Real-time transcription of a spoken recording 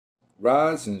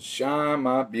Rise and shine,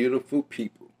 my beautiful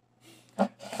people.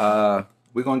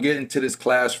 We're going to get into this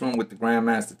classroom with the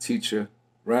Grandmaster Teacher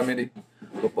Remedy.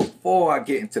 But before I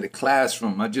get into the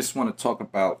classroom, I just want to talk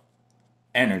about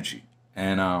energy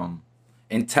and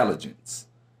intelligence.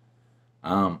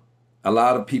 A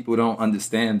lot of people don't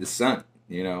understand the sun.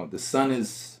 You know, the sun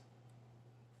is,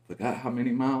 forgot how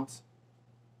many miles?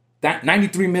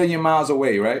 93 million miles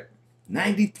away, right?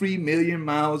 93 million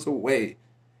miles away.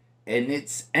 And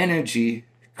its energy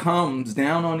comes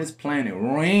down on this planet,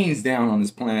 rains down on this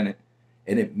planet,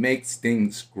 and it makes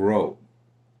things grow.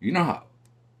 You know how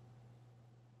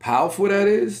powerful that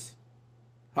is?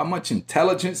 How much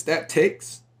intelligence that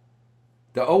takes?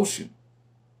 The ocean.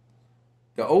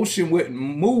 The ocean wouldn't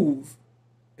move,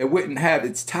 it wouldn't have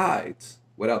its tides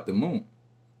without the moon.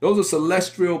 Those are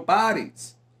celestial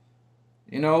bodies.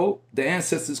 You know, the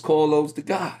ancestors call those the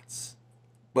gods.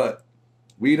 But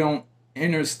we don't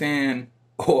understand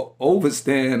or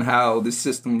overstand how this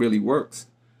system really works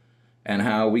and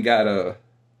how we gotta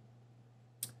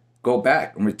go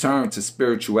back and return to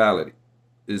spirituality.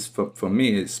 Is for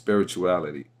me, it's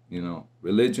spirituality. You know,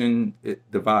 religion, it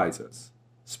divides us.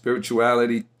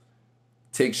 Spirituality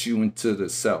takes you into the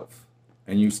self,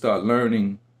 and you start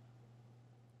learning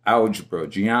algebra,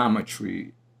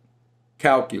 geometry,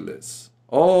 calculus,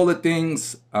 all the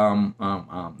things,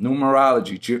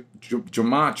 numerology,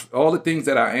 gematria, all the things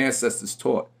that our ancestors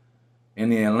taught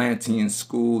in the Atlantean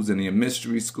schools and the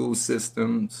mystery school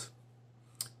systems,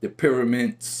 the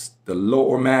pyramids, the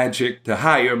lower magic, the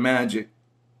higher magic.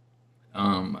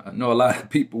 I know a lot of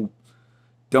people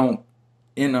don't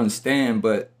understand,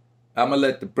 but I'm going to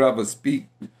let the brother speak,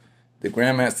 the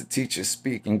Grandmaster Teacher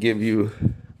speak, and give you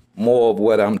more of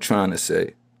what I'm trying to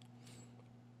say.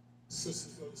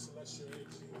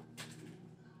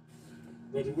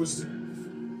 Brother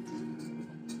Wisdom,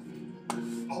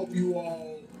 I hope you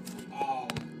all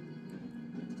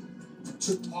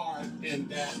took part in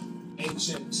that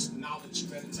ancient knowledge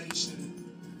meditation,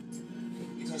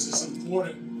 because it's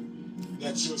important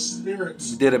that your spirit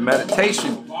did a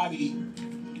meditation. Your body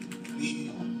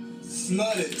be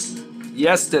flooded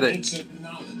yesterday. Ancient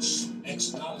knowledge.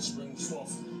 Ancient knowledge brings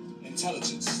forth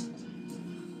intelligence.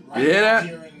 Right now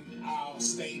here in our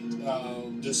state,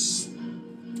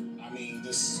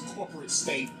 this corporate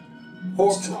state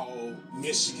is called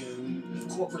Michigan, the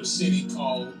corporate city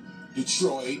called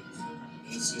Detroit.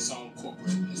 It's all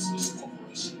corporate. It's a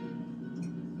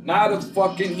corporation. Not a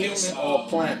fucking human or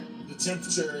planet. The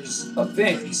temperature is a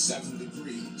thing. 37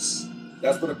 degrees.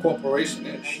 That's what a corporation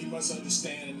is. And you must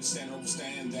understand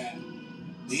that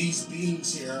these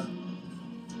beings here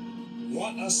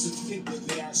want us to think that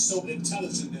they are so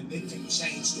intelligent that they can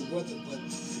change the weather, but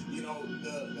you know,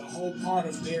 the whole part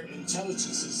of their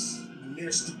intelligence is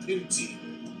mere stupidity,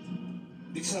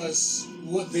 because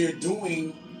what they're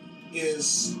doing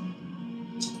is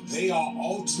they are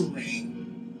altering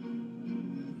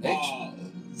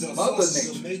the forces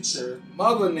of nature.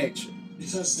 Mother Nature.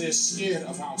 Because they're scared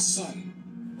of our sun.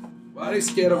 Why are they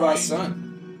scared of our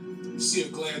sun? You see a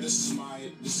glare. This is my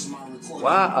recording.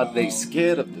 Why are they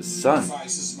scared of the sun? Device.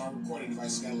 This is my recording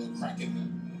device. It's got a little crack in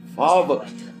it. Father.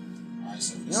 Right there. All right,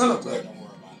 so if you see a glare, don't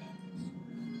worry about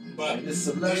that. But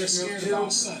they're scared of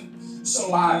our sun. So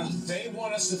they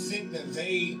want us to think that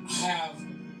they have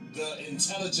the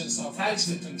intelligence of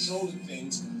actually controlling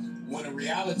things, when in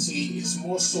reality it's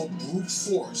more so brute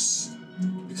force,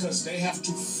 because they have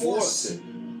to force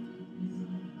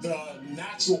the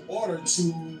natural order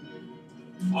to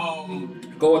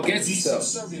go against be itself.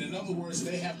 subservient. In other words,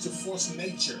 they have to force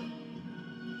nature.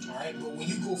 All right, but when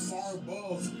you go far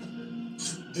above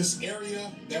this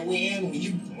area that we're in, when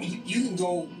you can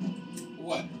go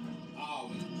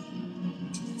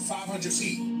 500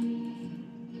 feet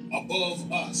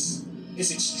above us,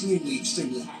 it's extremely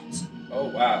hot. Oh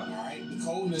wow! All right, the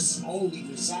coldness only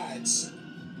resides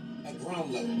at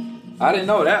ground level. I didn't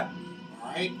know that.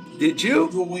 All right. Did you?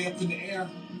 If you go way up in the air,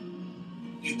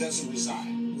 it doesn't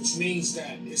reside, which means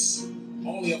that it's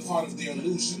only a part of the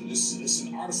illusion. It's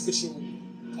an artificial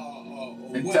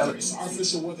weather. It's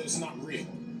artificial weather. It's not real.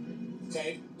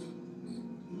 Okay.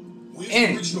 We as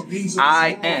the original beings of this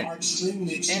world are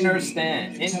extremely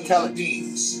intelligent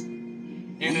beings.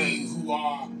 We who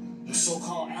are the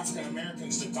so-called African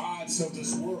Americans, the gods of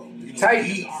this world. You know,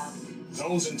 we are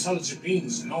those intelligent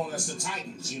beings known as the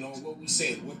Titans. You know what we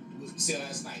said. What we said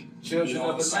last night. Children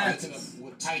of Atlantis. Of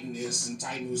what Titan is, and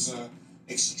Titan was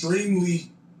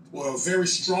extremely, very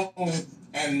strong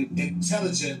and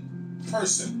intelligent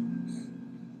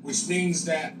person, which means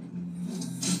that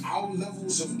our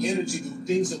levels of energy, the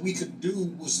things that we could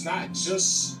do, was not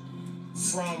just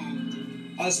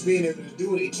from us being able to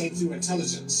do it. It came through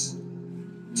intelligence.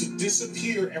 to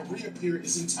disappear and reappear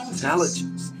is intelligence.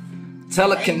 Intelligence.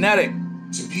 Telekinetic.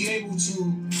 Right? To be able to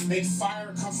make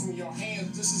fire come from your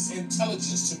hands, this is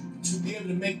intelligence. To be able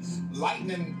to make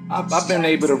lightning. I've been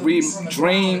able to read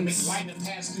dreams. Make lightning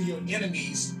pass through your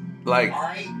enemies. Like, all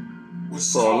right,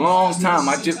 for a long time,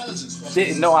 I just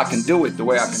didn't know I can do it the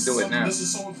way I can do it now. This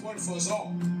is so important for us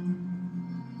all.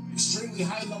 Extremely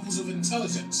high levels of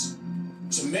intelligence.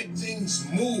 To make things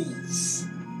move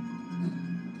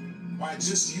by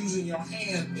just using your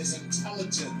hand is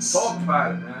intelligence. Talk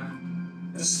about it,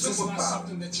 man. This is not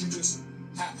something that you just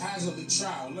haphazardly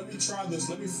try. Let me try this.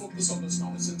 Let me focus on this.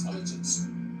 No, it's intelligence.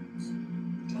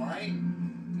 All right.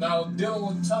 Now, dealing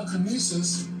with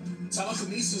telekinesis.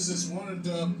 Telekinesis is one of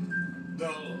the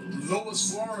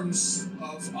lowest forms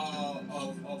of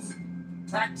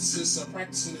practices or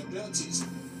practicing abilities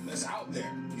that's out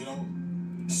there. You know,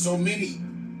 so many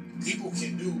people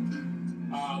can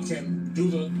do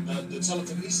the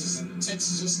telekinesis, and it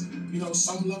takes just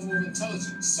some level of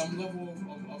intelligence, some level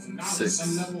of knowledge,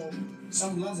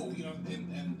 some level, and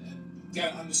you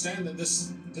gotta understand that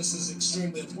this is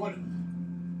extremely important.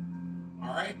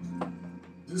 All right.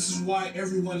 This is why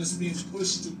everyone is being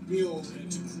pushed to build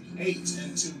and to create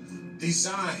and to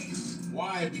design.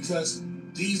 Why? Because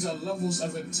these are levels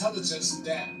of intelligence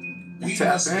that we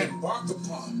must embark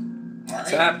upon. All right?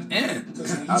 Tap in.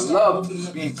 I love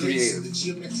being creative. The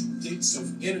geometric gates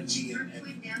of energy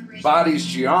and body's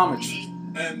geometry.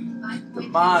 And the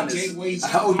mind is gateways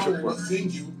of power within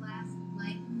you.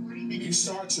 You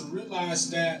start to realize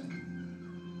that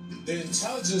the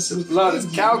intelligence the blood is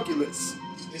calculus.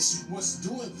 It's what's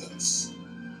doing this.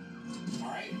 All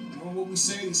right. Remember what we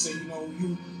say? They say,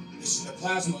 it's the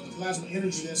plasma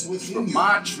energy that's within you.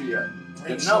 Gematria.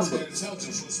 The number.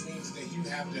 Intelligence, which means that you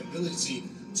have the ability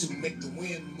to make the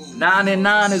wind move. 9 and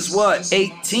 9 is what?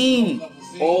 18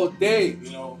 all day.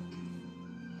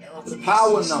 The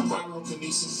power number.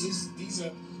 Pyrokinesis. These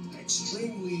are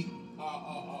extremely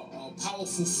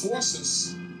powerful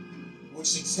forces,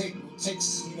 which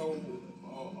takes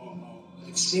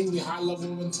extremely high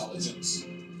level of intelligence,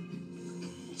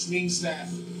 which means that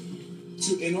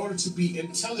in order to be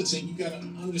intelligent, you got to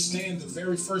understand the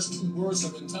very first two words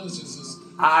of intelligence is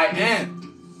I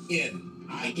am.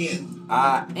 I-N.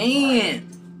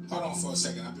 Hold on for a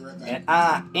second. I'll be right back. And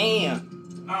I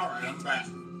am. All right, I'm back.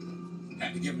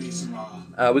 Had to give me some.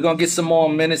 We're gonna get some more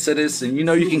minutes of this, and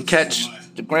you can catch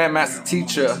the Grandmaster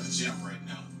Teacher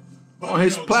on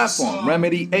his platform,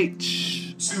 Remedy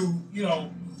H.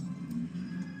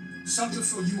 Something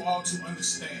for you all to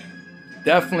understand.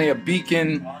 Definitely a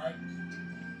beacon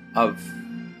of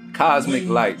cosmic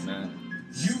light, man.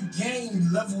 You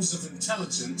gain levels of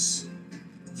intelligence.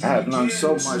 I have learned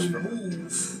so much from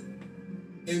move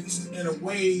in a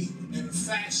way, in a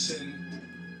fashion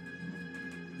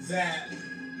that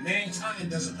mankind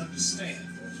doesn't understand.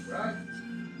 That's right.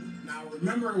 Now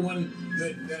remember when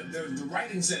the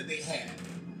writings that they had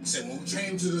said when we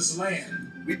came to this land.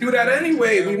 We do that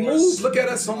anyway. We move. Look at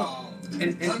us on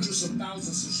hundreds of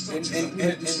thousands of structures. We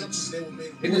had the structures they were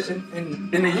made of in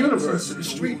the universe, in the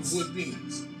streets. Wood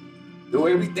beings. The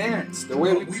way we dance, the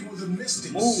way we were the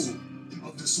mystics move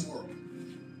of this world.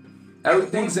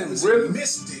 Everything's in rhythm. A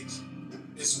mystic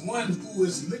is one who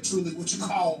is literally what you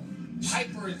call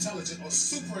hyper intelligent or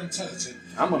super intelligent.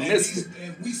 I'm a mystic.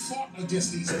 And we fought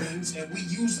against these beings, and we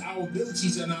used our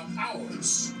abilities and our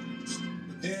powers.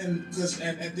 Then,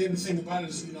 and then the thing about it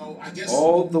is, I guess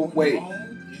all the way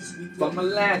from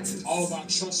Atlantis, all about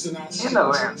trust in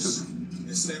ourselves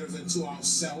instead of into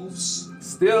ourselves.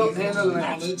 Still in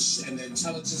Atlantis, knowledge and the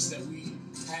intelligence that we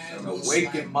had was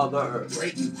awakened Mother Earth,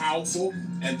 great and powerful.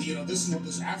 And this is what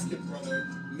this African brother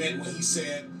meant when he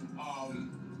said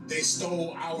they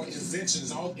stole our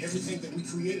inventions, everything that we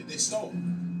created. They stole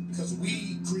because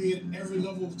we created every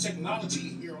level of technology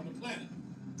here on the planet.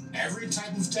 Every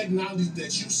type of technology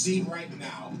that you see right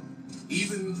now,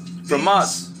 even from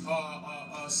us,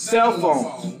 cell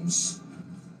phones.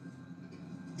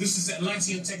 This is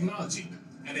Atlantean technology,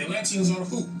 and the Atlanteans are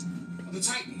who? The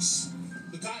Titans,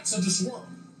 the gods of this world.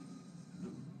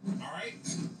 All right,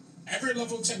 every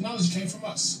level of technology came from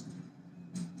us.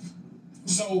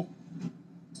 So,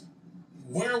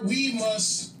 where we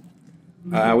must,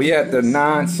 we at the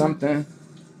 9 something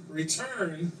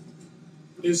return.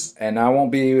 And I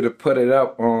won't be able to put it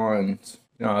up on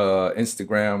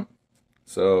Instagram.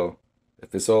 So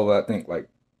if it's over, I think like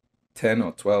 10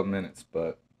 or 12 minutes.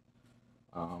 But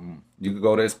you can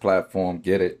go to this platform,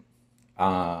 get it.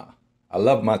 I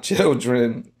love my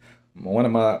children. One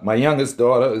of my youngest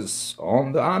daughter is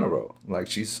on the honor roll. Like,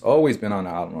 she's always been on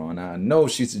the honor roll. And I know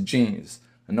she's a genius.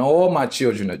 I know all my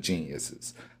children are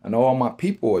geniuses. And all my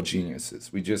people are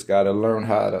geniuses. We just got to learn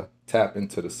how to tap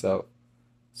into the self.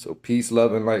 So peace,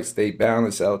 love, and light. Stay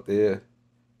balanced out there.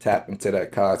 Tap into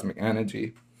that cosmic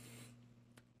energy.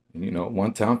 And, you know,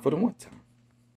 one time for the one time.